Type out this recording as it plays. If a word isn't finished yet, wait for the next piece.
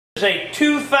Is a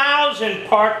 2,000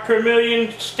 part per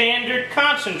million standard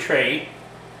concentrate.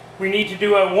 We need to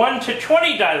do a 1 to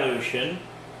 20 dilution.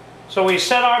 So we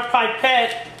set our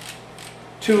pipette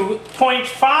to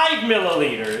 0.5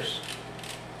 milliliters,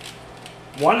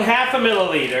 1/2 a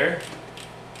milliliter,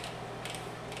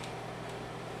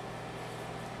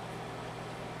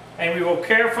 and we will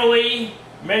carefully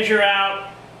measure out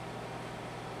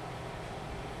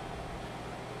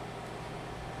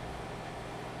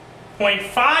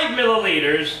 0.5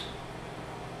 milliliters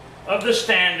of the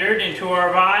standard into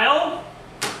our vial.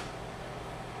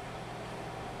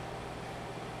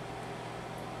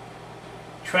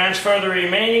 Transfer the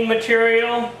remaining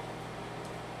material.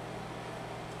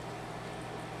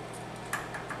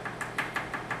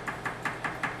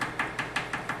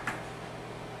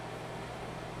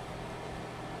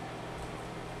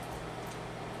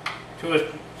 To a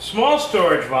small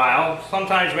storage vial.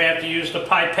 Sometimes we have to use the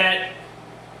pipette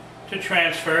to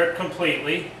transfer it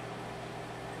completely.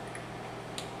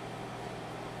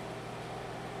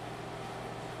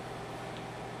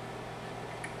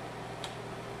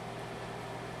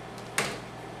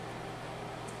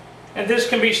 And this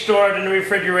can be stored in the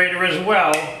refrigerator as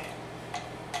well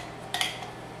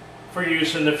for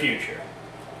use in the future.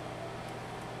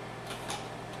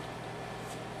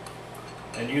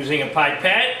 And using a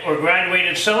pipette or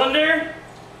graduated cylinder,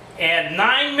 add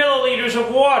 9 milliliters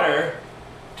of water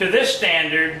to this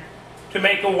standard to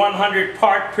make a 100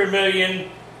 part per million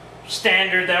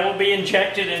standard that will be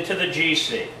injected into the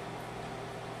GC.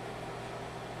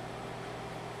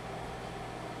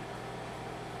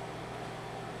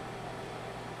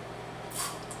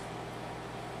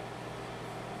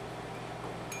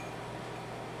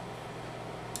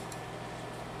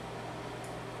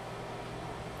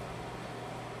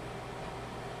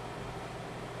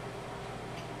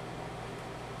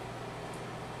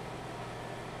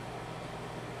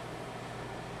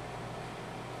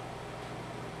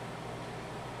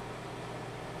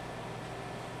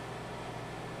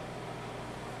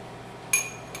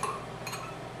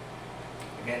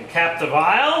 Again, cap the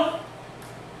vial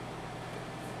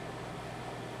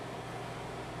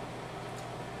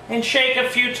and shake a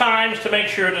few times to make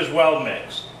sure it is well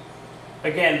mixed.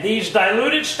 Again, these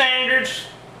diluted standards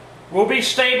will be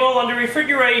stable under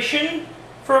refrigeration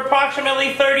for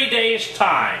approximately 30 days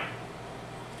time.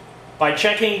 By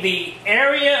checking the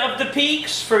area of the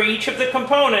peaks for each of the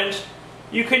components,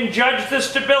 you can judge the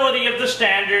stability of the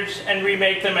standards and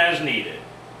remake them as needed.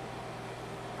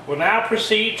 We'll now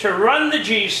proceed to run the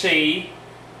GC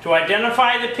to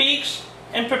identify the peaks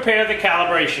and prepare the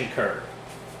calibration curve.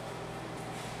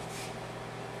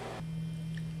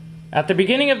 At the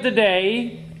beginning of the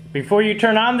day, before you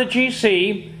turn on the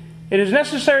GC, it is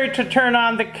necessary to turn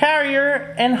on the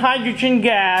carrier and hydrogen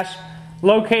gas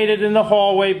located in the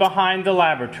hallway behind the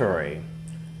laboratory.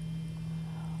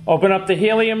 Open up the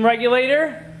helium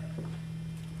regulator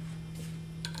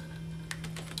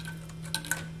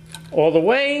all the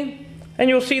way, and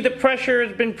you'll see the pressure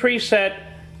has been preset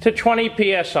to 20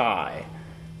 psi.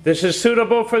 This is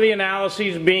suitable for the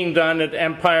analyses being done at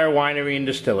Empire Winery and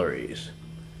Distilleries.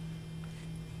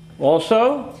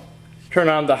 Also, turn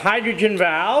on the hydrogen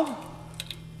valve,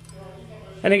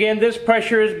 and again this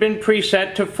pressure has been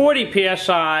preset to 40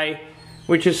 psi,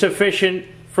 which is sufficient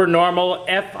for normal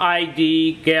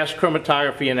FID gas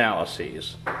chromatography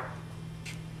analyses.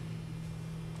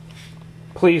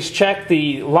 Please check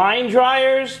the line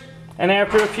dryers, and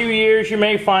after a few years you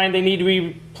may find they need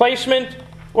replacement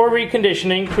or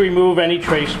reconditioning to remove any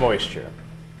trace moisture.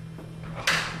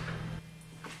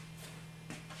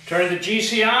 Turn the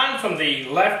GC on from the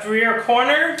left rear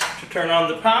corner to turn on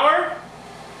the power.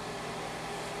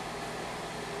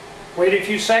 Wait a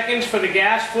few seconds for the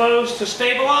gas flows to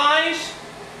stabilize.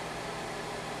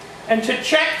 And to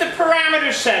check the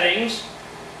parameter settings,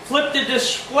 flip the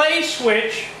display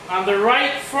switch on the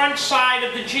right front side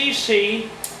of the GC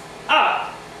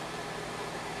up,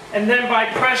 and then by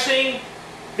pressing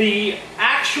the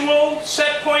actual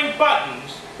set point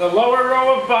buttons, the lower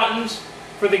row of buttons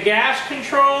for the gas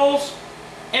controls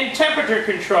and temperature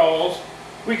controls,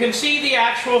 we can see the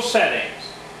actual settings.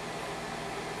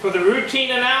 For the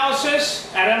routine analysis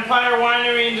at Empire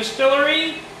Winery and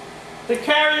Distillery, the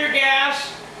carrier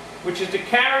gas, which is the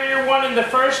carrier one in the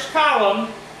first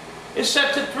column, is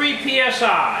set to 3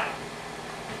 psi.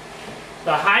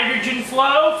 The hydrogen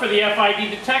flow for the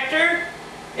FID detector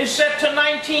is set to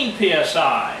 19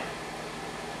 psi.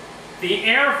 The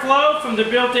airflow from the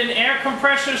built-in air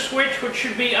compressor switch, which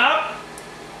should be up,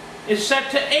 is set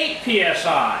to 8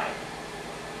 psi.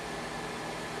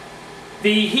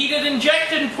 The heated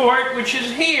injection port, which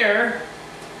is here,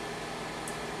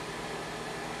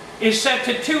 is set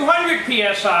to 200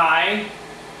 psi,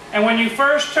 and when you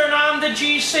first turn on the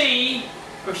GC,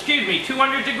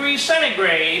 200 degrees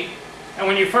centigrade, and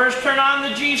when you first turn on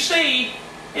the GC,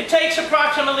 it takes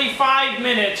approximately 5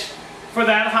 minutes for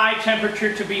that high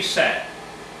temperature to be set.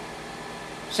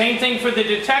 Same thing for the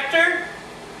detector.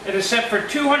 It is set for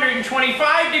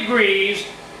 225 degrees.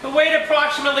 You'll wait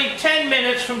approximately 10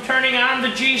 minutes from turning on the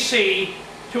GC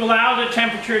to allow the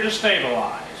temperature to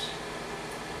stabilize.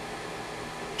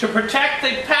 To protect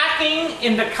the packing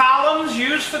in the columns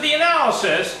used for the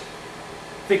analysis,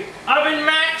 the oven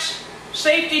max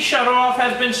safety shutoff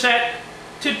has been set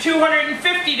to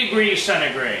 250 degrees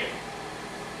centigrade.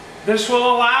 This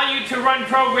will allow you to run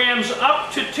programs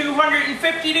up to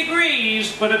 250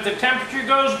 degrees, but if the temperature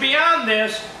goes beyond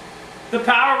this, the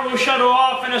power will shut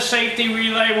off and a safety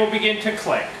relay will begin to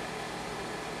click.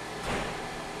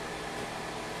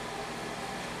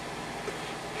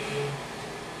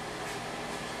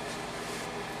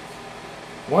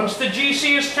 Once the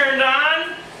GC is turned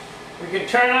on, we can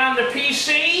turn on the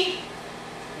PC,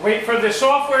 wait for the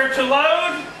software to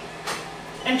load,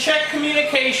 and check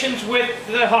communications with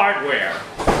the hardware.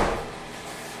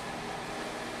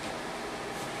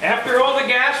 After all the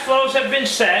gas flows have been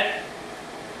set,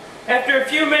 after a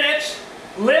few minutes,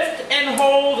 lift and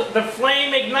hold the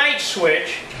flame ignite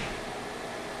switch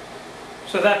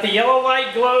so that the yellow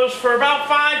light glows for about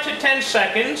 5 to 10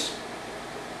 seconds,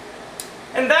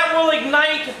 and that will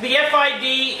ignite the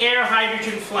FID air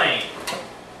hydrogen flame.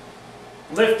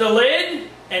 Lift the lid,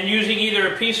 and using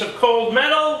either a piece of cold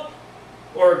metal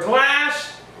or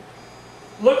glass,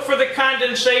 look for the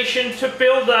condensation to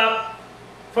build up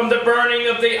from the burning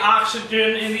of the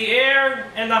oxygen in the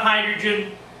air and the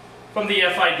hydrogen from the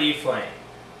FID flame.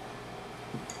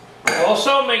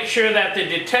 Also, make sure that the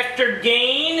detector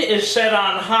gain is set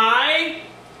on high,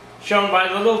 shown by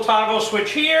the little toggle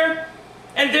switch here,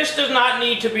 and this does not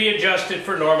need to be adjusted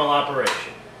for normal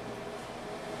operation.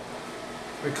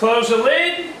 We close the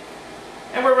lid,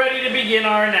 and we're ready to begin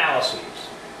our analyses.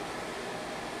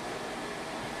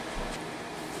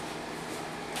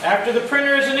 After the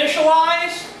printer is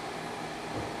initialized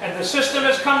and the system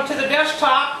has come to the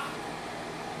desktop,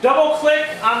 double-click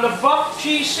on the buff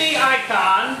GC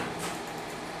icon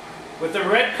with the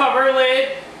red cover lid.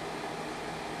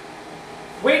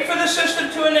 Wait for the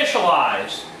system to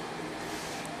initialize.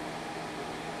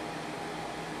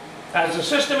 As the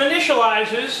system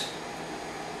initializes,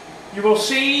 you will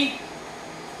see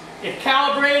it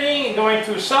calibrating and going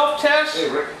through self-test,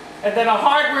 and then a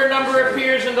hardware number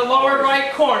appears in the lower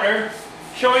right corner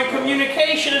showing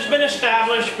communication has been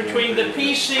established between the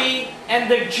PC and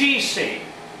the GC.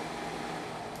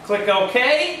 Click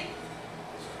OK.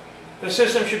 The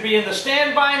system should be in the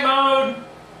standby mode.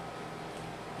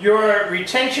 Your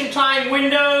retention time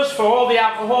windows for all the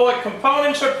alcoholic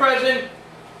components are present,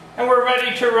 and we're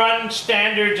ready to run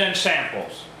standards and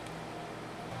samples.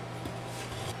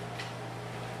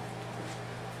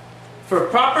 For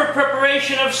proper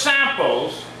preparation of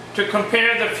samples to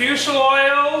compare the fusel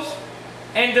oils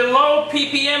and the low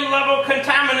ppm level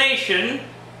contamination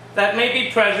that may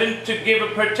be present to give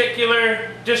a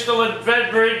particular distillate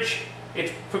beverage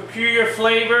its peculiar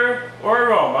flavor or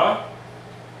aroma,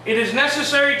 it is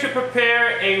necessary to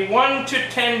prepare a 1 to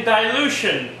 10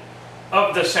 dilution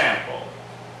of the sample.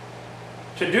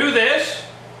 To do this,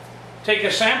 take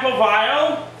a sample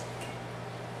vial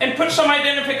and put some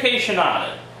identification on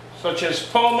it, such as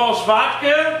Polmos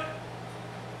vodka,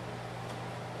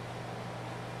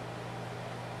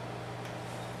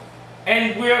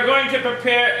 and we are going to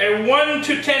prepare a 1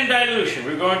 to 10 dilution.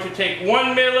 We're going to take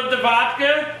 1 ml of the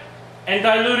vodka and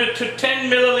dilute it to 10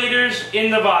 milliliters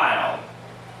in the vial.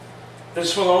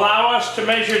 This will allow us to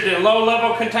measure the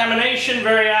low-level contamination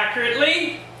very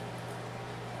accurately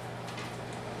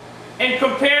and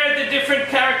compare the different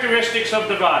characteristics of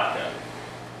the vodka.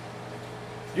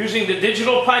 Using the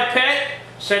digital pipette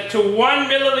set to 1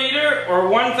 milliliter or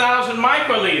 1,000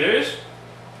 microliters,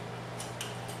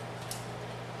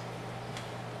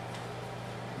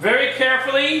 very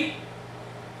carefully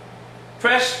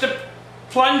press the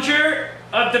plunger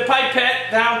of the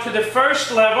pipette down to the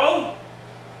first level,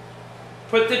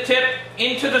 put the tip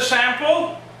into the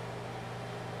sample,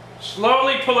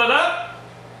 slowly pull it up,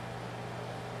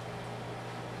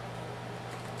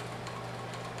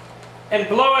 and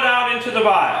blow it out into the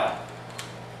vial.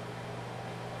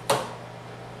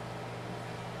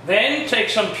 Then take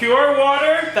some pure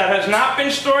water that has not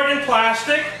been stored in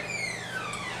plastic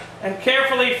and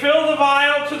carefully fill the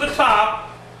vial to the top,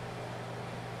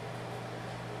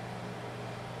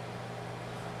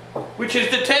 which is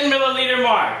the 10 milliliter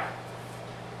mark.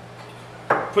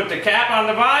 Put the cap on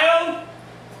the vial,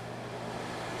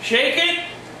 shake it,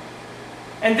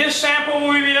 and this sample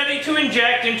will be ready to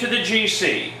inject into the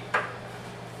GC.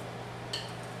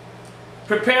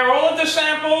 Prepare all of the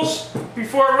samples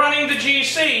before running the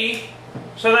GC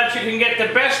so that you can get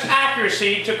the best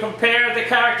accuracy to compare the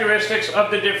characteristics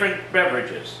of the different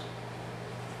beverages.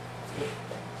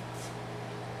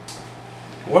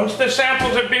 Once the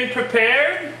samples have been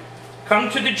prepared, come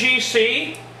to the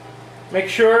GC, make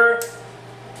sure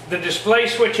the display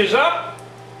switch is up,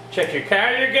 check your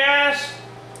carrier gas,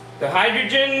 the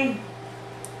hydrogen,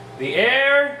 the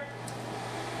air,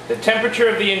 the temperature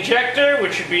of the injector,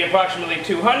 which should be approximately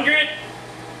 200,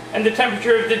 and the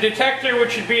temperature of the detector,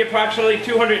 which should be approximately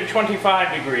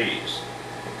 225 degrees.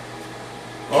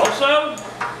 Also,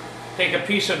 take a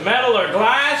piece of metal or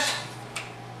glass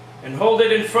and hold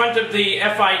it in front of the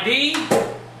FID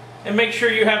and make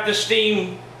sure you have the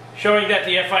steam showing that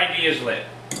the FID is lit.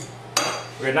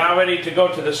 We're now ready to go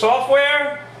to the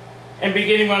software and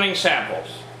begin running samples.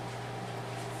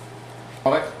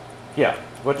 Alex? Yeah,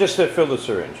 well, just to fill the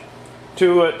syringe.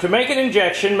 To make an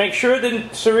injection, make sure the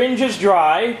syringe is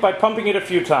dry by pumping it a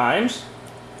few times.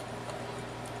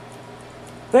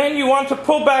 Then you want to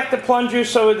pull back the plunger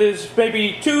so it is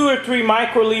maybe 2 or 3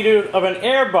 microliters of an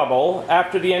air bubble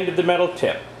after the end of the metal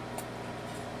tip.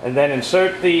 And then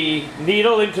insert the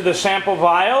needle into the sample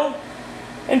vial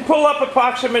and pull up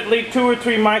approximately 2 or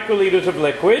 3 microliters of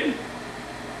liquid.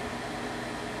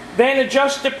 Then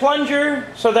adjust the plunger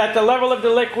so that the level of the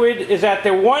liquid is at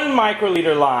the 1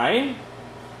 microliter line.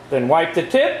 Then wipe the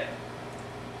tip,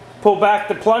 pull back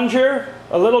the plunger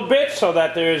a little bit so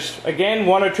that there's again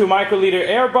 1 or 2 microliter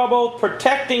air bubble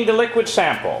protecting the liquid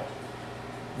sample.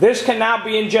 This can now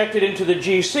be injected into the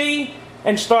GC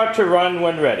and start to run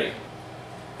when ready.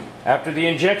 After the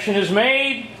injection is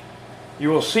made, you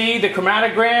will see the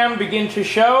chromatogram begin to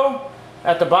show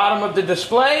at the bottom of the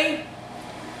display.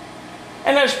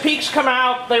 And as peaks come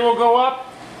out, they will go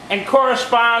up and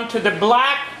correspond to the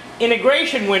black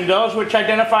integration windows which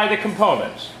identify the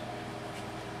components.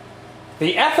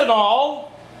 The ethanol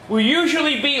will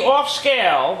usually be off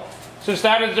scale since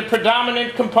that is the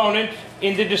predominant component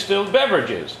in the distilled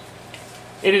beverages.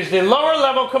 It is the lower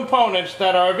level components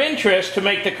that are of interest to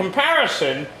make the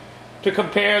comparison to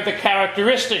compare the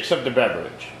characteristics of the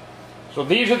beverage. So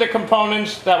these are the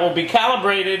components that will be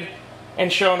calibrated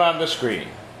and shown on the screen.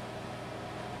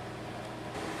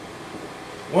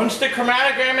 Once the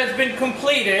chromatogram has been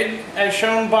completed, as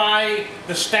shown by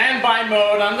the standby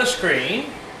mode on the screen,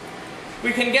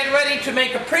 we can get ready to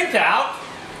make a printout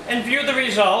and view the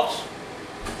results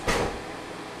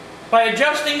by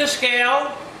adjusting the scale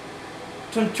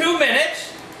from 2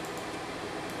 minutes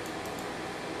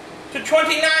to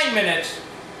 29 minutes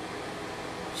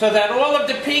so that all of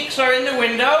the peaks are in the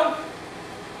window,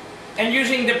 and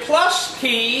using the plus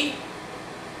key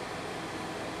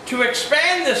to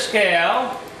expand the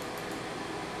scale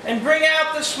and bring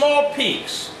out the small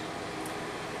peaks.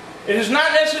 It is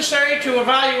not necessary to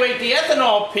evaluate the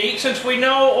ethanol peak since we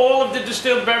know all of the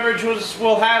distilled beverages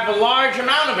will have a large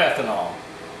amount of ethanol.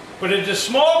 But it is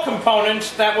small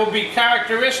components that will be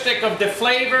characteristic of the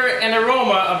flavor and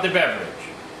aroma of the beverage.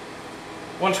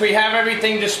 Once we have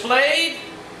everything displayed,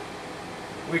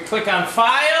 we click on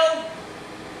File,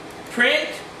 Print,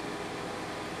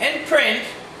 and Print,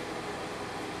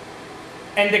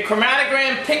 and the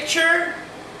chromatogram picture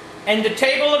and the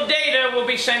table of data will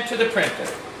be sent to the printer.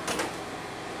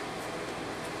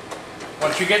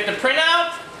 Once you get the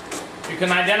printout, you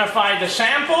can identify the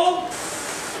sample,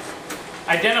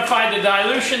 identify the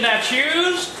dilution that's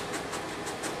used,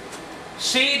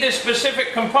 see the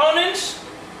specific components,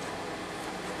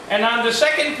 and on the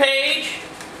second page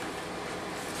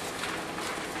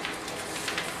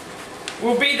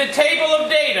will be the table of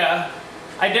data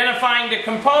identifying the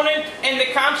component and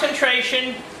the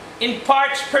concentration in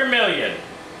parts per million.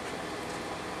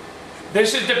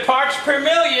 This is the parts per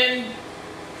million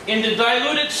in the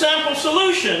diluted sample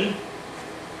solution.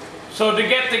 So to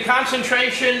get the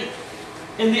concentration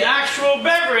in the actual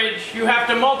beverage, you have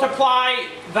to multiply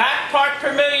that part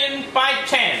per million by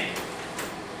 10.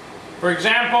 For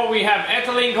example, we have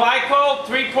ethylene glycol,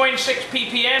 3.6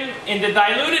 ppm in the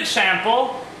diluted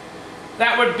sample.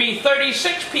 That would be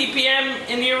 36 ppm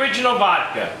in the original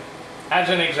vodka, as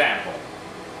an example.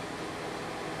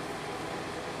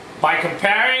 By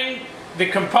comparing the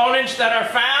components that are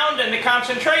found and the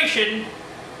concentration,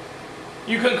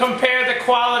 you can compare the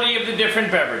quality of the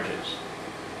different beverages.